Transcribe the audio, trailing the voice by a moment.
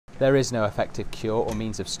There is no effective cure or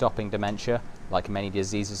means of stopping dementia. Like many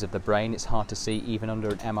diseases of the brain, it's hard to see even under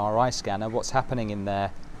an MRI scanner what's happening in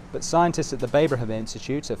there. But scientists at the Babraham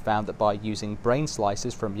Institute have found that by using brain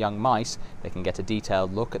slices from young mice, they can get a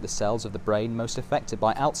detailed look at the cells of the brain most affected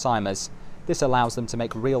by Alzheimer's. This allows them to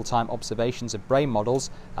make real-time observations of brain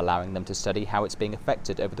models, allowing them to study how it's being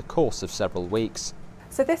affected over the course of several weeks.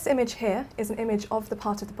 So this image here is an image of the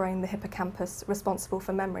part of the brain, the hippocampus, responsible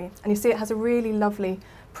for memory. And you see it has a really lovely,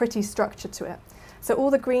 pretty structure to it. So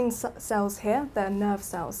all the green cells here, they're nerve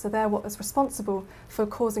cells. So they're what is responsible for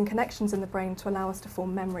causing connections in the brain to allow us to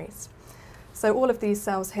form memories. So all of these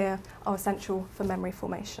cells here are essential for memory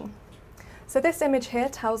formation. So this image here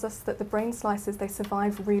tells us that the brain slices, they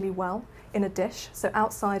survive really well in a dish, so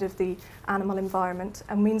outside of the animal environment,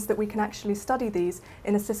 and means that we can actually study these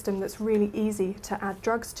in a system that's really easy to add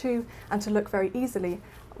drugs to and to look very easily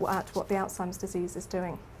at what the Alzheimer's disease is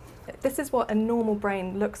doing. This is what a normal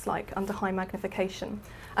brain looks like under high magnification.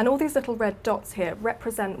 And all these little red dots here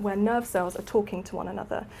represent where nerve cells are talking to one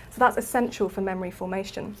another. So that's essential for memory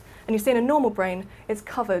formation. And you see in a normal brain, it's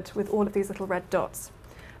covered with all of these little red dots.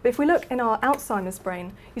 But if we look in our Alzheimer's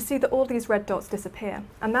brain, you see that all these red dots disappear.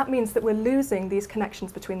 And that means that we're losing these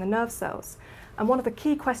connections between the nerve cells. And one of the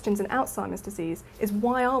key questions in Alzheimer's disease is,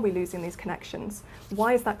 why are we losing these connections?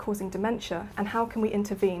 Why is that causing dementia? And how can we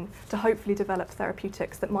intervene to hopefully develop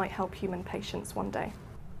therapeutics that might help human patients one day?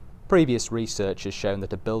 Previous research has shown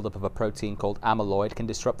that a buildup of a protein called amyloid can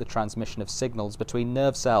disrupt the transmission of signals between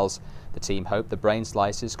nerve cells. The team hope the brain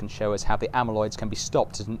slices can show us how the amyloids can be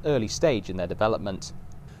stopped at an early stage in their development.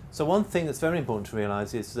 So one thing that's very important to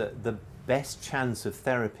realise is that the best chance of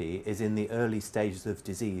therapy is in the early stages of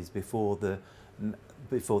disease before the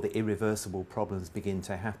irreversible problems begin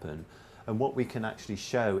to happen. And what we can actually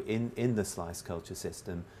show in the slice culture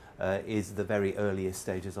system is the very earliest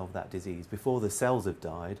stages of that disease, before the cells have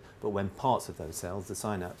died, but when parts of those cells, the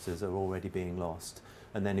synapses, are already being lost.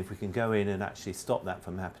 And then if we can go in and actually stop that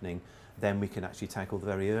from happening, then we can actually tackle the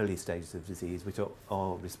very early stages of disease, which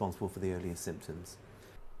are responsible for the earliest symptoms.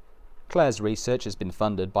 Claire's research has been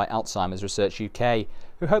funded by Alzheimer's Research UK,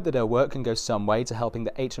 who hope that her work can go some way to helping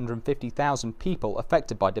the 850,000 people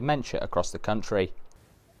affected by dementia across the country.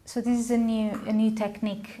 So this is a new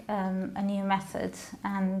technique, a new method,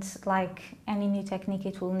 and like any new technique,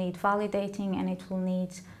 it will need validating and it will need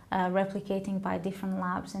replicating by different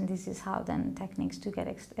labs, and this is how then techniques do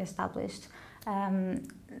get established.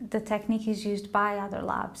 The technique is used by other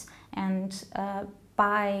labs, and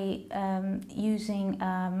by using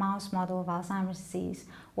a mouse model of Alzheimer's disease,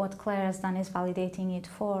 what Claire has done is validating it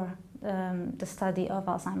for the study of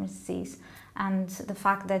Alzheimer's disease. And the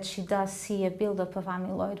fact that she does see a buildup of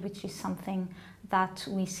amyloid, which is something that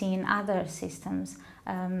we see in other systems,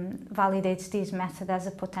 validates this method as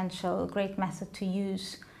a potential great method to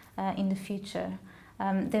use in the future.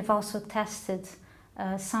 They've also tested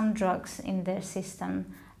some drugs in their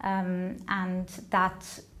system, and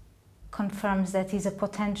that confirms that is a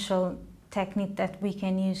potential technique that we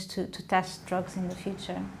can use to test drugs in the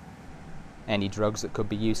future. Any drugs that could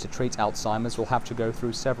be used to treat Alzheimer's will have to go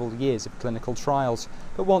through several years of clinical trials,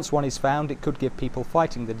 but once one is found, it could give people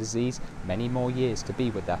fighting the disease many more years to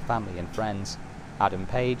be with their family and friends. Adam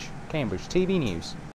Page, Cambridge TV News.